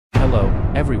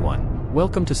Hello, everyone.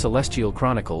 Welcome to Celestial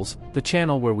Chronicles, the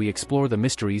channel where we explore the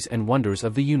mysteries and wonders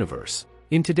of the universe.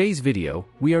 In today's video,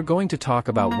 we are going to talk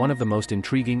about one of the most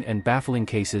intriguing and baffling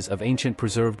cases of ancient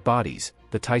preserved bodies,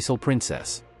 the Tisul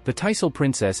Princess. The Tisul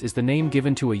Princess is the name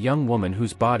given to a young woman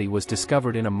whose body was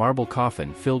discovered in a marble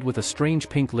coffin filled with a strange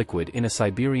pink liquid in a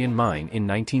Siberian mine in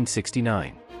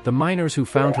 1969. The miners who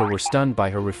found her were stunned by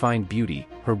her refined beauty,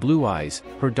 her blue eyes,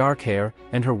 her dark hair,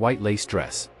 and her white lace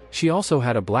dress. She also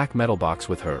had a black metal box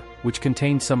with her, which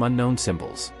contained some unknown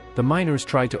symbols. The miners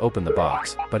tried to open the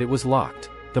box, but it was locked.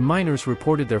 The miners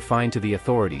reported their find to the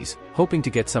authorities, hoping to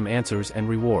get some answers and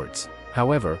rewards.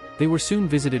 However, they were soon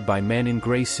visited by men in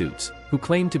gray suits, who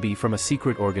claimed to be from a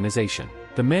secret organization.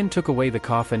 The men took away the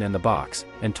coffin and the box,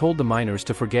 and told the miners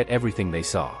to forget everything they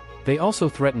saw. They also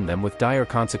threatened them with dire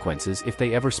consequences if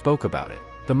they ever spoke about it.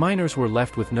 The miners were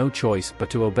left with no choice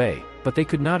but to obey, but they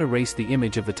could not erase the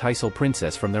image of the Tisul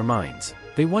Princess from their minds.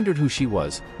 They wondered who she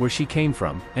was, where she came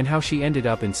from, and how she ended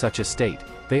up in such a state.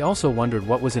 They also wondered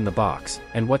what was in the box,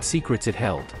 and what secrets it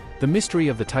held. The mystery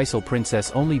of the Tisul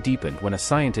Princess only deepened when a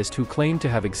scientist who claimed to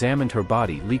have examined her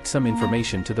body leaked some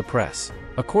information to the press.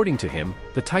 According to him,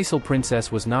 the Tisul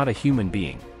Princess was not a human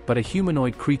being, but a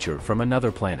humanoid creature from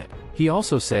another planet. He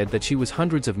also said that she was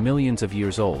hundreds of millions of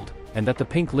years old, and that the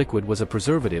pink liquid was a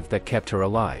preservative that kept her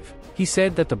alive. He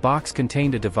said that the box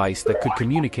contained a device that could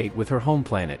communicate with her home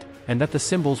planet, and that the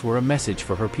symbols were a message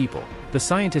for her people. The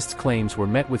scientist's claims were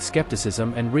met with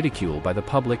skepticism and ridicule by the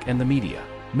public and the media.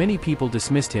 Many people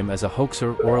dismissed him as a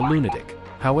hoaxer or a lunatic.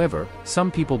 However, some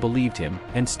people believed him,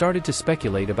 and started to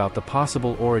speculate about the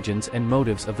possible origins and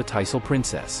motives of the Tisul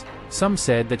Princess. Some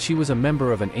said that she was a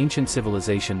member of an ancient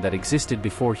civilization that existed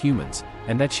before humans,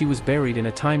 and that she was buried in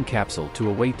a time capsule to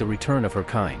await the return of her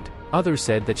kind. Others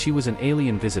said that she was an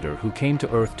alien visitor who came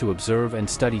to Earth to observe and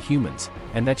study humans,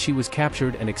 and that she was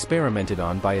captured and experimented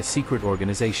on by a secret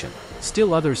organization.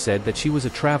 Still others said that she was a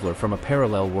traveler from a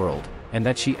parallel world, and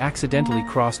that she accidentally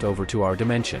crossed over to our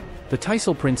dimension. The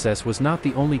Tisul Princess was not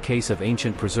the only case of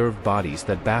ancient preserved bodies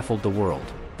that baffled the world.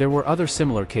 There were other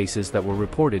similar cases that were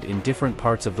reported in different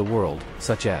parts of the world,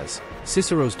 such as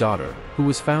Cicero's daughter, who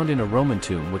was found in a Roman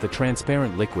tomb with a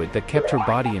transparent liquid that kept her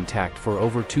body intact for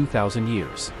over 2,000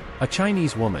 years. A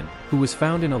Chinese woman, who was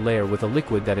found in a lair with a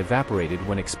liquid that evaporated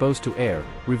when exposed to air,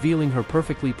 revealing her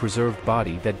perfectly preserved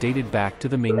body that dated back to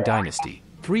the Ming Dynasty.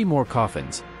 3 more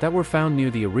coffins, that were found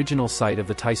near the original site of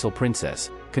the Tisul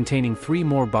Princess, containing 3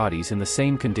 more bodies in the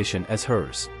same condition as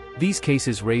hers. These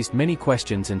cases raised many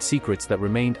questions and secrets that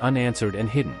remained unanswered and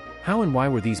hidden. How and why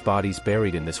were these bodies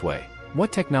buried in this way?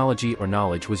 What technology or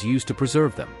knowledge was used to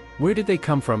preserve them? Where did they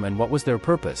come from and what was their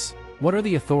purpose? What are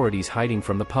the authorities hiding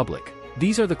from the public?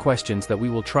 These are the questions that we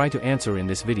will try to answer in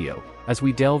this video, as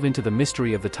we delve into the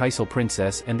mystery of the Tisul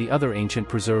Princess and the other ancient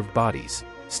preserved bodies.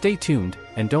 Stay tuned,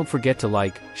 and don't forget to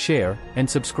like, share, and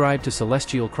subscribe to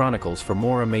Celestial Chronicles for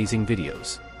more amazing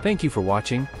videos. Thank you for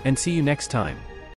watching, and see you next time.